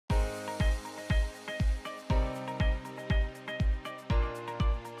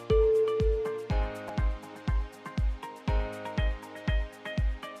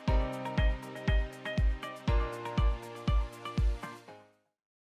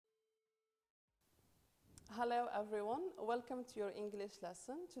Hello everyone, welcome to your English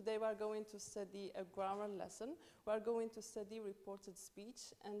lesson. Today we are going to study a grammar lesson. We are going to study reported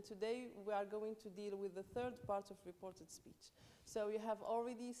speech, and today we are going to deal with the third part of reported speech. So you have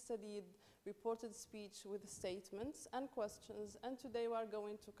already studied reported speech with statements and questions, and today we are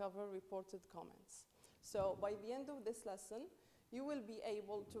going to cover reported comments. So by the end of this lesson, you will be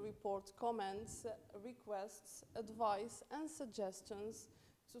able to report comments, requests, advice, and suggestions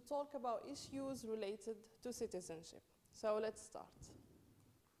to talk about issues related to citizenship. So let's start.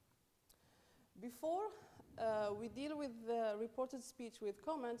 Before we deal with the reported speech with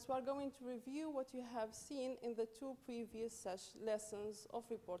comments, we are going to review what you have seen in the two previous lessons of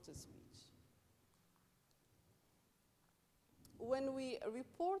reported speech. When we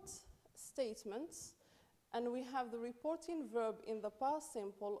report statements and we have the reporting verb in the past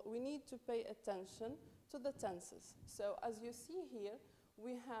simple, we need to pay attention to the tenses. So as you see here,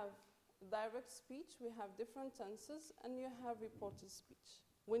 we have direct speech, we have different tenses, and you have reported speech.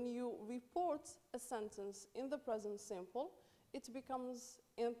 When you report a sentence in the present simple, it becomes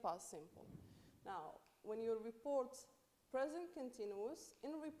in past simple. Now, when you report present continuous,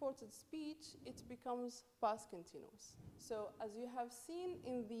 in reported speech, it becomes past continuous. So, as you have seen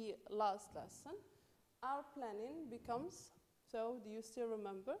in the last lesson, our planning becomes, so do you still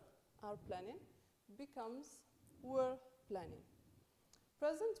remember? Our planning becomes were planning.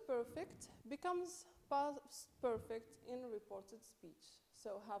 Present perfect becomes past perfect in reported speech.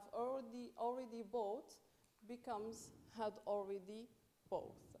 So have already bought becomes had already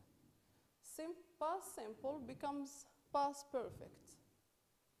bought. Past simple becomes past perfect.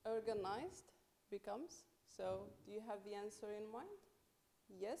 Organized becomes, so do you have the answer in mind?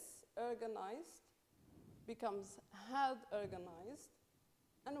 Yes, organized becomes had organized,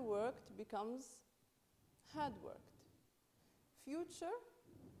 and worked becomes had worked. Future,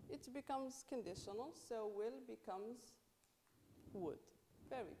 it becomes conditional, so will becomes would.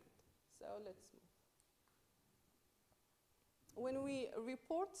 Very good. So let's move. When we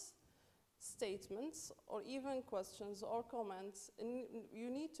report statements or even questions or comments, you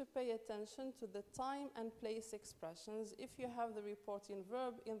need to pay attention to the time and place expressions if you have the reporting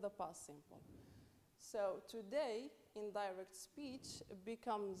verb in the past simple. So today in direct speech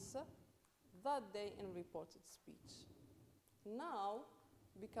becomes that day in reported speech. Now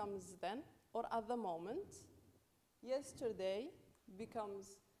becomes then or at the moment. Yesterday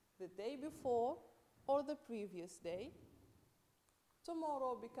becomes the day before or the previous day.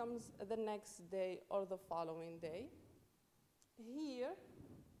 Tomorrow becomes the next day or the following day. Here,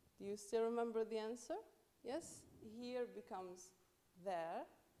 do you still remember the answer? Yes? Here becomes there.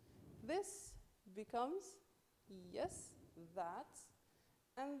 This becomes yes, that.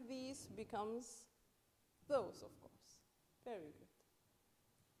 And these becomes those, of course. Very good.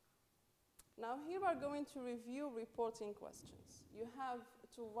 Now here we are going to review reporting questions. You have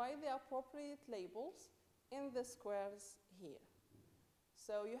to write the appropriate labels in the squares here.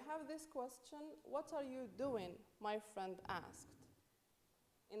 So you have this question, what are you doing? My friend asked.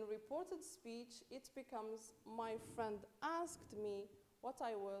 In reported speech, it becomes my friend asked me what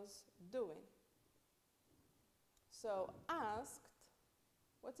I was doing. So asked,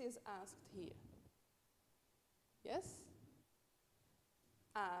 what is asked here? Yes?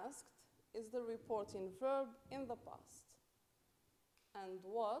 Asked is the reporting verb in the past. And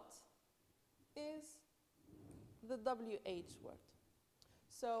what is the WH word?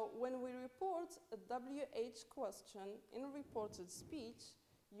 So when we report a WH question in reported speech,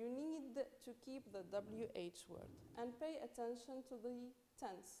 you need to keep the WH word and pay attention to the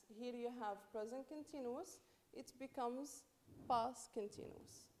tense. Here you have present continuous, it becomes past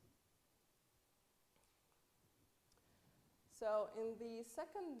continuous. So in the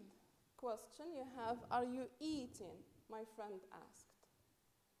second question you have, are you eating? My friend asked.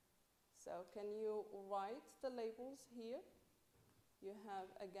 So can you write the labels here? You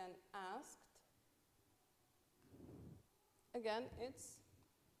have again asked. Again, it's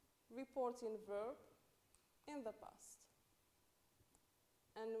reporting verb in the past.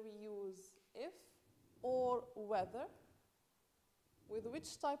 And we use if or whether. With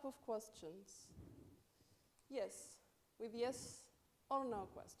which type of questions? Yes, with yes or no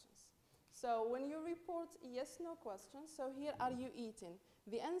questions. So when you report yes, no questions, so here are you eating?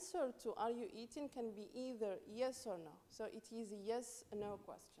 The answer to are you eating can be either yes or no. So it is a yes, no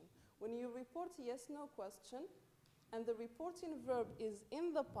question. When you report yes, no question, and the reporting verb is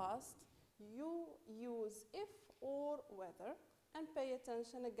in the past, you use if or whether, and pay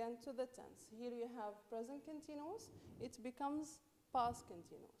attention again to the tense. Here you have present continuous, it becomes past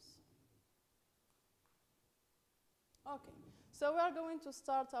continuous. Okay, So we are going to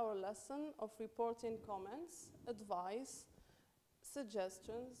start our lesson of reporting comments, advice,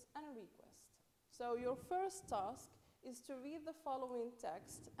 suggestions, and requests. So your first task is to read the following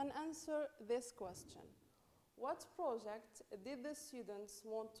text and answer this question. What project did the students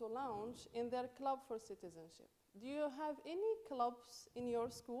want to launch in their club for citizenship? Do you have any clubs in your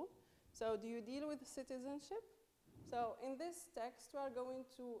school? So do you deal with citizenship? So in this text, we are going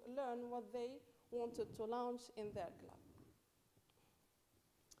to learn what they wanted to launch in their club.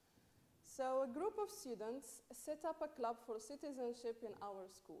 So a group of students set up a club for citizenship in our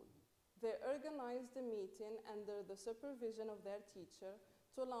school. They organized a meeting under the supervision of their teacher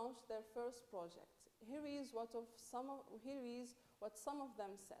to launch their first project. Here is what some of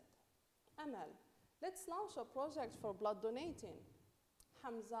them said. Amal, let's launch a project for blood donating.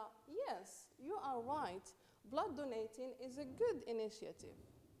 Hamza, yes, you are right. Blood donating is a good initiative.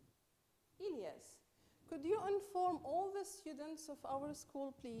 Ilyas, could you inform all the students of our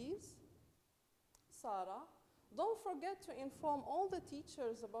school, please? Sarah, don't forget to inform all the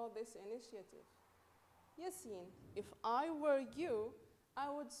teachers about this initiative. Yassine, if I were you, I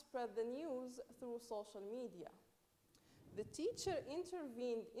would spread the news through social media. The teacher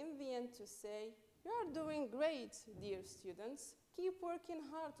intervened in the end to say, you are doing great, dear students. Keep working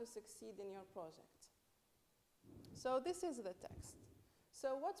hard to succeed in your project. So this is the text.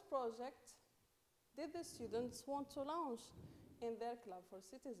 So what project did the students want to launch in their club for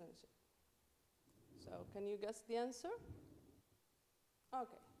citizenship? So can you guess the answer?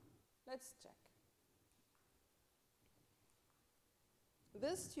 Okay, let's check.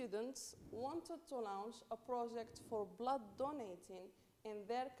 The students wanted to launch a project for blood donating in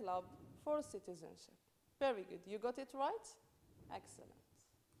their club for citizenship. Very good, you got it right? Excellent.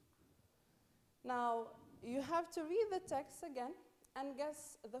 Now, you have to read the text again and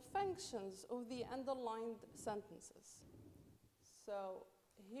guess the functions of the underlined sentences. So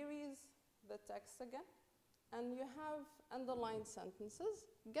here is the text again, and you have underlined sentences.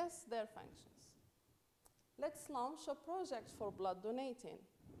 Guess their functions. Let's launch a project for blood donating.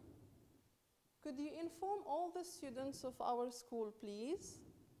 Could you inform all the students of our school, please?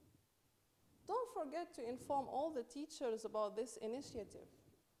 Don't forget to inform all the teachers about this initiative.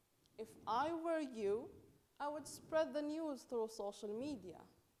 If I were you, I would spread the news through social media.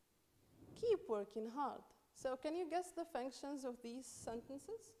 Keep working hard. So can you guess the functions of these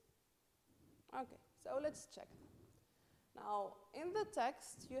sentences? Okay, so let's check them. Now, in the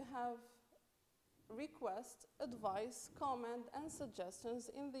text, you have request, advice, comment, and suggestions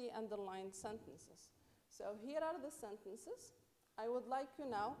in the underlined sentences. So here are the sentences. I would like you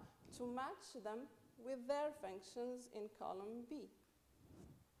now to match them with their functions in column B.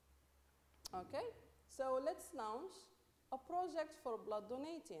 Okay, so let's launch a project for blood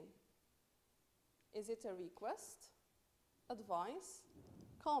donating. Is it a request, advice,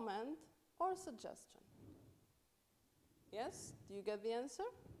 comment, or suggestion? Yes, do you get the answer?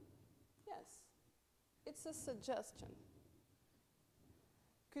 Yes, it's a suggestion.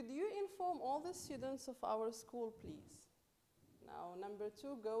 Could you inform all the students of our school, please? Now, number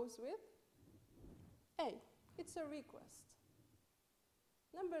 2 goes with A. It's a request.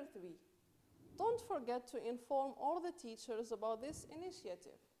 Number 3. Don't forget to inform all the teachers about this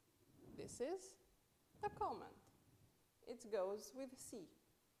initiative. This is a comment. It goes with C.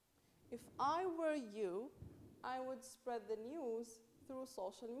 If I were you, I would spread the news through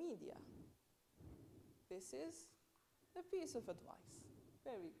social media. This is a piece of advice.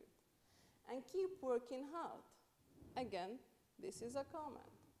 Very good. And keep working hard. Again, this is a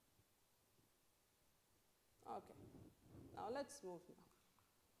comment. Okay, now let's move now.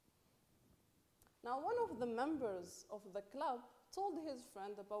 Now, one of the members of the club told his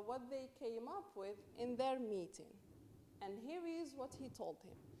friend about what they came up with in their meeting. And here is what he told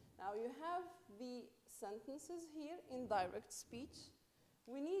him. Now, you have the sentences here in direct speech.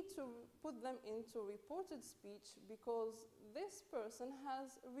 We need to put them into reported speech because this person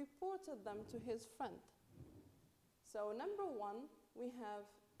has reported them to his friend. So number 1, we have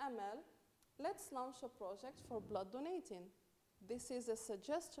Amal, let's launch a project for blood donating. This is a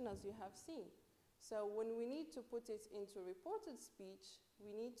suggestion, as you have seen. So when we need to put it into reported speech,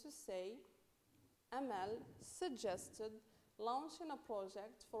 we need to say, Amal suggested launching a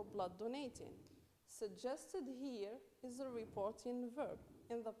project for blood donating. Suggested here is a reporting verb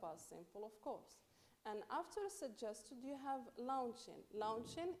in the past simple, of course. And after suggested, you have launching.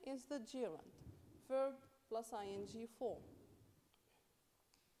 Launching is the gerund, verb plus ing form.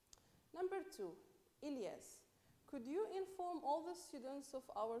 Number 2, Ilyas, could you inform all the students of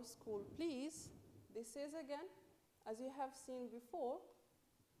our school, please? This is again, as you have seen before,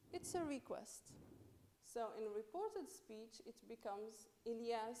 it's a request. So in reported speech, it becomes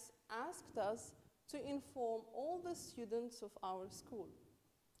Ilyas asked us to inform all the students of our school.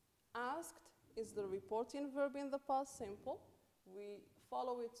 Asked is the reporting verb in the past simple. We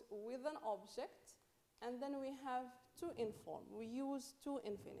follow it with an object, and then we have to inform. We use to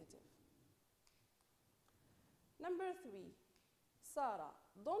infinitive. Number 3, Sarah,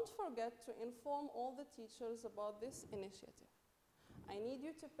 don't forget to inform all the teachers about this initiative. I need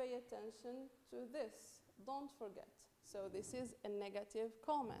you to pay attention to this. Don't forget. So this is a negative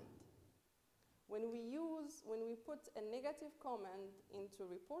command. When we put a negative command into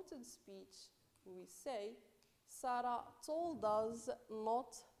reported speech, we say, Sarah told us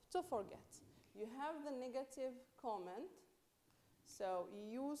not to forget. You have the negative command, so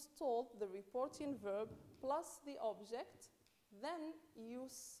you use told, the reporting verb, plus the object, then you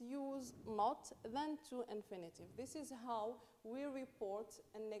use not, then to infinitive. This is how we report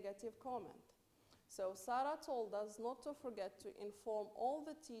a negative command. So Sarah told us not to forget to inform all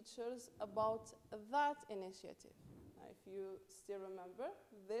the teachers about that initiative. Now, if you still remember,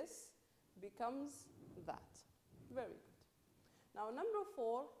 this becomes that. Very good. Now, number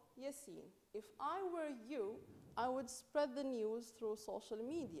 4, Yassine. If I were you, I would spread the news through social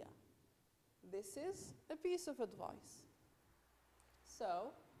media. This is a piece of advice.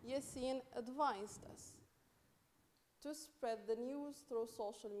 So, Yassine advised us to spread the news through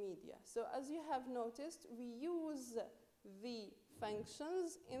social media. So as you have noticed, we use the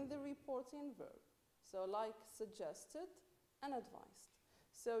functions in the reporting verb. So like suggested and advised.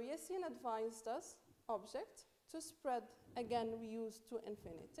 So Yassine advised us, object, to spread, again we use to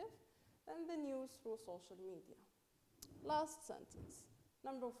infinitive, and the news through social media. Last sentence,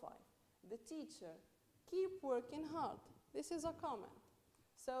 number 5. The teacher, keep working hard. This is a comment.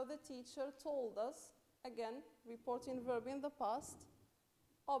 So the teacher told us, again, reporting verb in the past,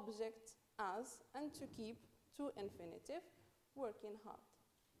 object as, and to keep, to infinitive, working hard.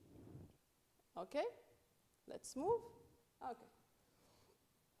 Okay? Let's move. Okay.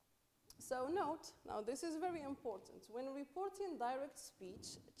 So note, now this is very important. When reporting direct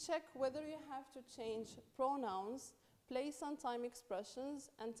speech, check whether you have to change pronouns, place and time expressions,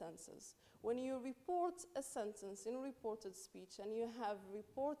 and tenses. When you report a sentence in reported speech and you have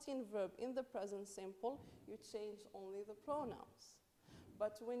reporting verb in the present simple, you change only the pronouns.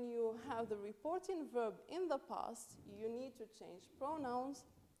 But when you have the reporting verb in the past, you need to change pronouns,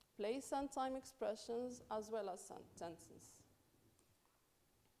 place and time expressions, as well as tenses.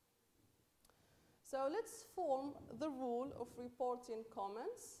 So let's form the rule of reporting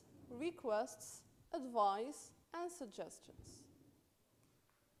comments, requests, advice, and suggestions.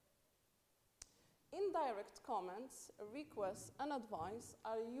 Indirect comments, requests, and advice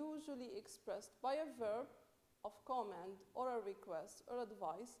are usually expressed by a verb of command or a request or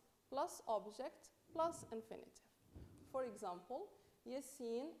advice plus object plus infinitive. For example,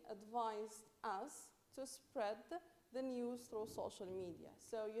 Yassine advised us to spread the news through social media.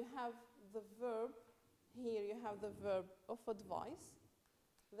 So you have the verb, here you have the verb of advice,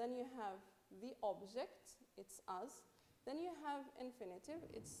 then you have the object, it's us, then you have infinitive,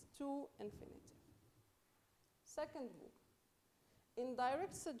 it's to infinitive. Second rule,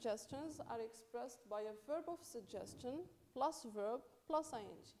 indirect suggestions are expressed by a verb of suggestion plus verb plus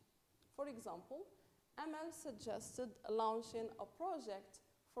ing. For example, Amal suggested launching a project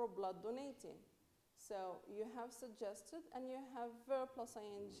for blood donating. So you have suggested and you have verb plus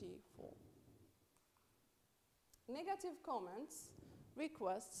ing form. Negative comments,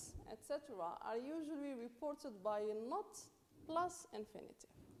 requests, etc. are usually reported by a not plus infinitive.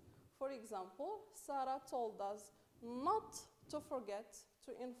 For example, Sarah told us not to forget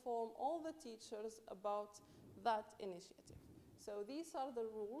to inform all the teachers about that initiative. So these are the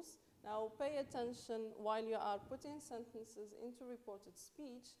rules. Now pay attention while you are putting sentences into reported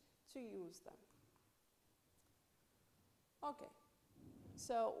speech to use them. Okay,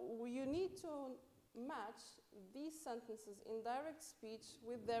 so you need to match these sentences in direct speech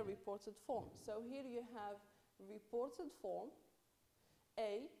with their reported form. So here you have reported form.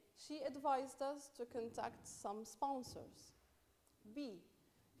 A, she advised us to contact some sponsors. B,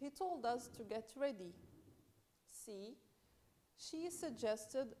 he told us to get ready. C, she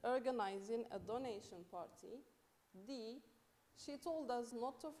suggested organizing a donation party. D, she told us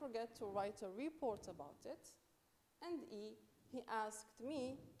not to forget to write a report about it. And E, he asked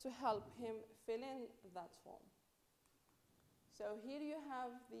me to help him fill in that form. So here you have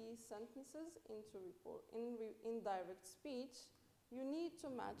the sentences in direct speech. You need to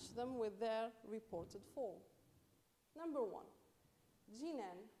match them with their reported form. Number 1,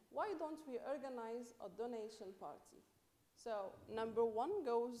 Jinan, why don't we organize a donation party? So number 1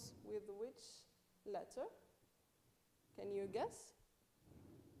 goes with which letter? Can you guess?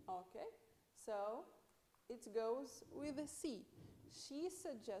 Okay, so it goes with a C. She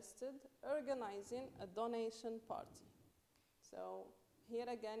suggested organizing a donation party. So here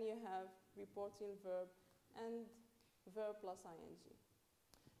again you have reporting verb and verb plus ing.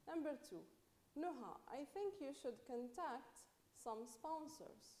 Number 2, Nuha, I think you should contact some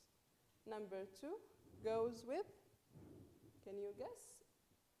sponsors. Number 2 goes with, can you guess?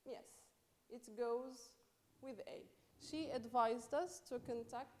 Yes, it goes with A. She advised us to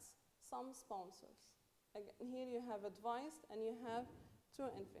contact some sponsors. Again, here you have advised and you have to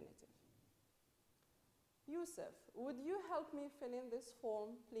infinitive. Yusuf, would you help me fill in this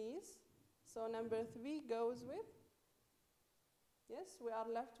form, please? So number 3 goes with, yes, we are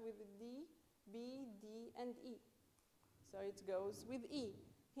left with D, B, D, and E. So it goes with E.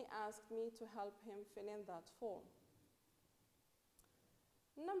 He asked me to help him fill in that form.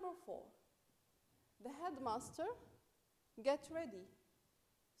 Number 4, the headmaster, get ready.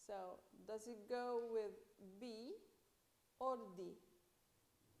 So does it go with B or D?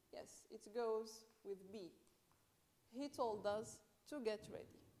 Yes, it goes with B. He told us to get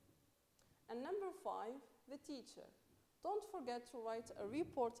ready. And number 5, the teacher. Don't forget to write a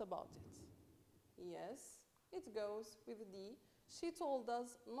report about it. Yes, it goes with D. She told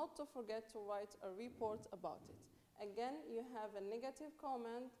us not to forget to write a report about it. Again, you have a negative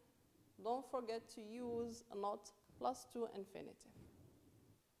comment. Don't forget to use a not plus to infinitive.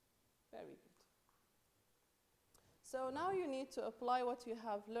 Very good. So now you need to apply what you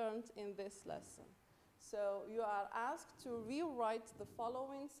have learned in this lesson. So you are asked to rewrite the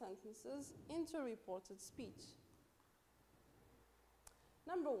following sentences into reported speech.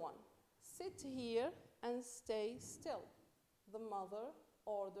 Number 1, sit here and stay still. The mother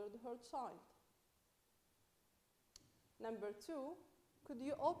ordered her child. Number 2, could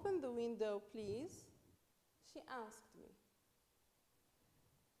you open the window, please? She asked me.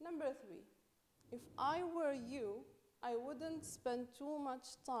 Number 3, if I were you, I wouldn't spend too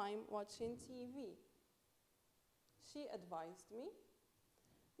much time watching TV. She advised me.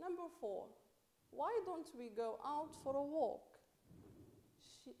 Number 4, why don't we go out for a walk?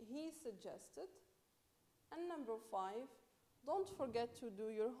 He suggested. And number 5, don't forget to do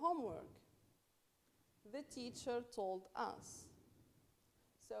your homework. The teacher told us.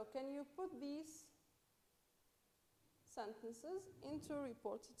 So can you put these sentences into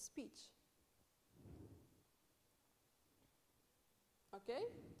reported speech? Okay,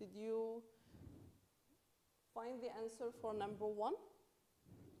 did you find the answer for number 1?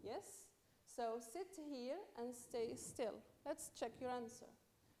 Yes? So sit here and stay still. Let's check your answer.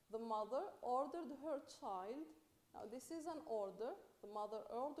 The mother ordered her child. Now this is an order. The mother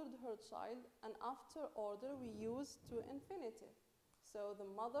ordered her child, and after order we use to infinitive. So the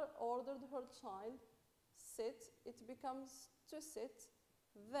mother ordered her child, sit, it becomes to sit,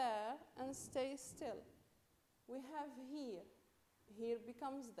 there, and stay still. We have here. Here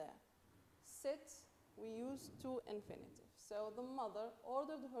becomes there. Sit, we use to infinitive. So the mother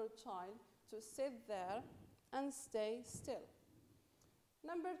ordered her child to sit there and stay still.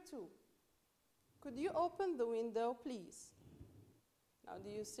 Number 2, could you open the window, please? Now, do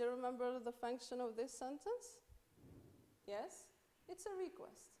you still remember the function of this sentence? Yes? It's a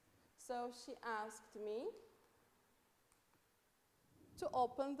request. So she asked me to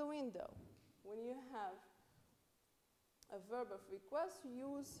open the window. When you have a verb of request,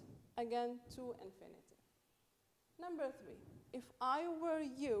 use again to infinitive. Number 3, if I were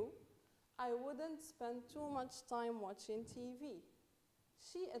you, I wouldn't spend too much time watching TV.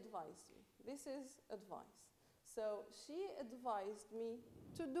 She advised me. This is advice. So she advised me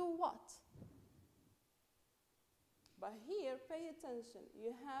to do what? But here, pay attention.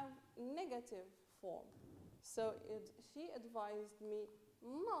 You have negative form. So she advised me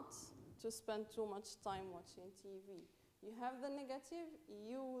not to spend too much time watching TV. You have the negative,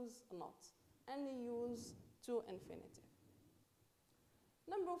 use not, and use to infinitive.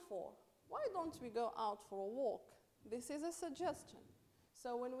 Number 4, why don't we go out for a walk? This is a suggestion.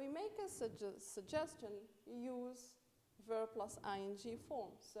 So when we make a suggestion, use verb plus ing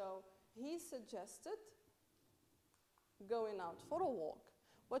form. So he suggested going out for a walk.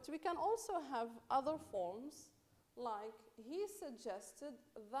 But we can also have other forms, like he suggested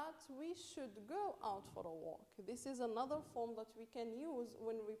that we should go out for a walk. This is another form that we can use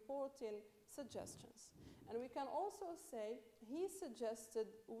when reporting suggestions. And we can also say he suggested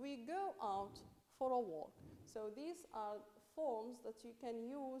we go out for a walk. So these are forms that you can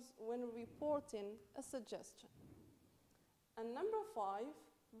use when reporting a suggestion. And number 5,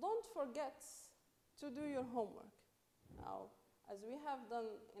 don't forget to do your homework. Now, as we have done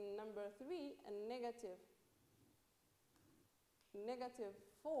in number 3, a negative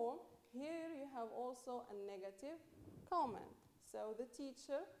form, here you have also a negative comment. So the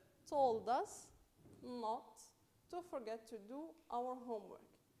teacher told us not to forget to do our homework.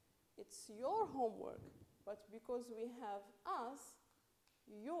 It's your homework, but because we have us,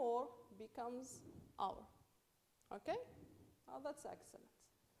 your becomes our. Okay? Oh, that's excellent.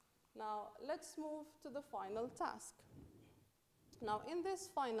 Now, let's move to the final task. Now, in this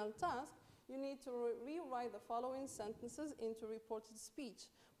final task, you need to rewrite the following sentences into reported speech,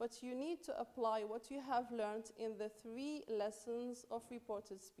 but you need to apply what you have learned in the 3 lessons of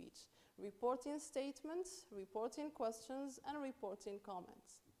reported speech: reporting statements, reporting questions, and reporting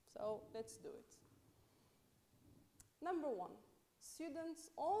comments. So, let's do it. Number 1, students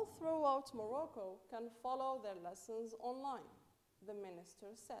all throughout Morocco can follow their lessons online, the minister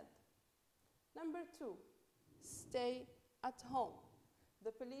said. Number 2, stay at home.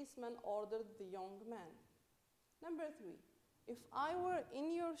 The policeman ordered the young man. Number 3, if I were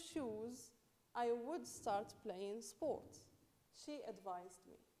in your shoes, I would start playing sports. She advised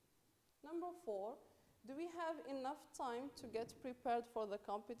me. Number 4, do we have enough time to get prepared for the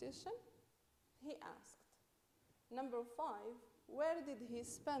competition? He asked. Number 5, where did he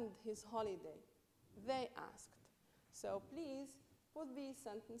spend his holiday? They asked. So please put these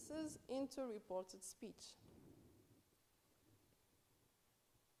sentences into reported speech.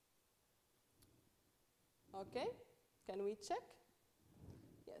 Okay, can we check?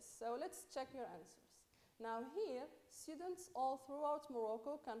 Yes, so let's check your answers. Now here, students all throughout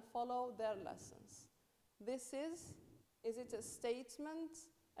Morocco can follow their lessons. This is it a statement,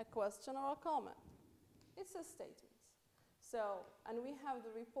 a question, or a comment? It's a statement. So, and we have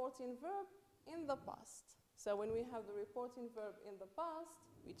the reporting verb in the past. So when we have the reporting verb in the past,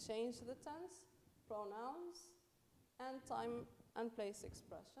 we change the tense, pronouns, and time and place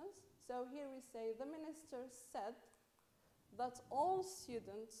expressions. So here we say the minister said that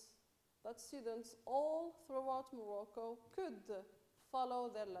students all throughout Morocco could follow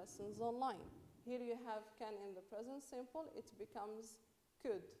their lessons online. Here you have can in the present simple, it becomes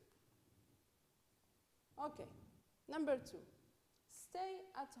could. Okay, number 2, stay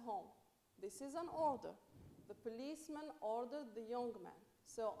at home. This is an order. The policeman ordered the young man.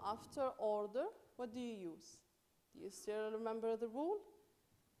 So after order, what do you use? Do you still remember the rule?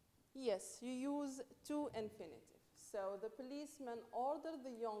 Yes, you use to infinitive. So the policeman ordered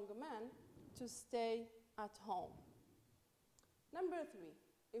the young man to stay at home. Number 3,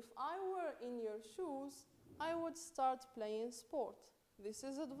 if I were in your shoes, I would start playing sport. This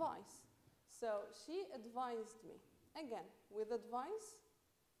is advice. So she advised me. Again, with advice,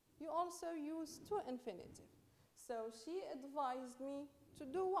 you also use to infinitive. So she advised me to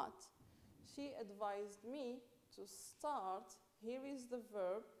do what? She advised me to start. Here is the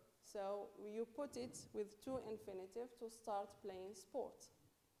verb. So you put it with to infinitive to start playing sport.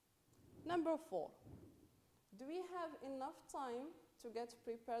 Number 4, do we have enough time to get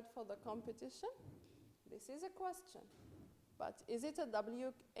prepared for the competition? This is a question. But is it a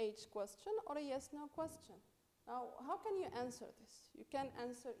WH question or a yes-no question? Now, how can you answer this? You can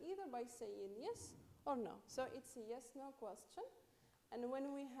answer either by saying yes or no. So it's a yes-no question. And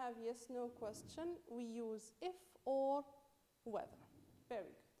when we have yes-no question, we use if or whether. Very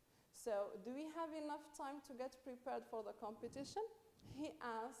good. So, do we have enough time to get prepared for the competition? He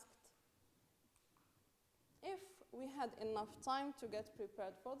asked if we had enough time to get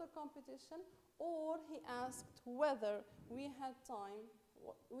prepared for the competition, or he asked whether we had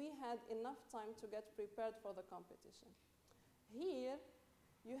enough time to get prepared for the competition. Here,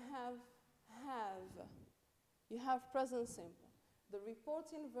 you have. You have present simple. The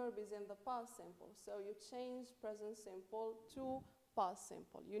reporting verb is in the past simple, so you change present simple to past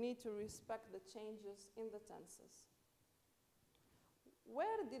simple. You need to respect the changes in the tenses.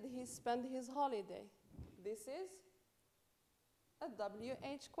 Where did he spend his holiday? This is a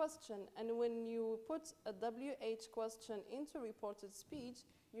WH question, and when you put a WH question into reported speech,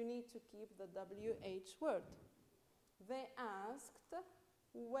 you need to keep the WH word. They asked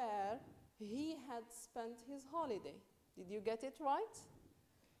where he had spent his holiday. Did you get it right?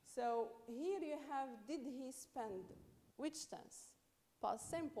 So here you have did he spend. Which tense? Past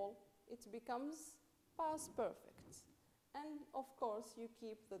simple, it becomes past perfect. And of course you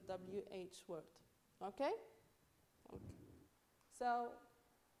keep the WH word. Okay? Okay. So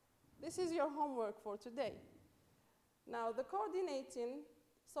this is your homework for today. Now the coordinator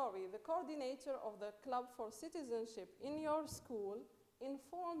of the Club for Citizenship in your school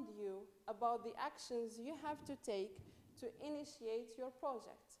informed you about the actions you have to take to initiate your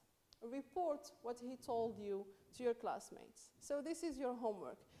project. report what he told you to your classmates. So this is your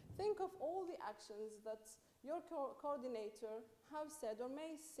homework. Think of all the actions that your coordinator have said or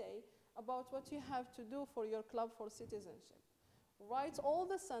may say about what you have to do for your club for citizenship. Write all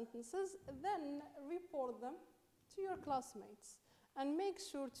the sentences, then report them to your classmates. And make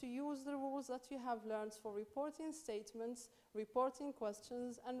sure to use the rules that you have learned for reporting statements, reporting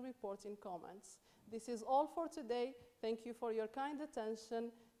questions, and reporting comments. This is all for today. Thank you for your kind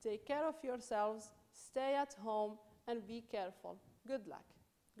attention. Take care of yourselves, stay at home, and be careful. Good luck.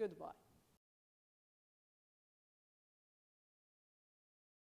 Goodbye.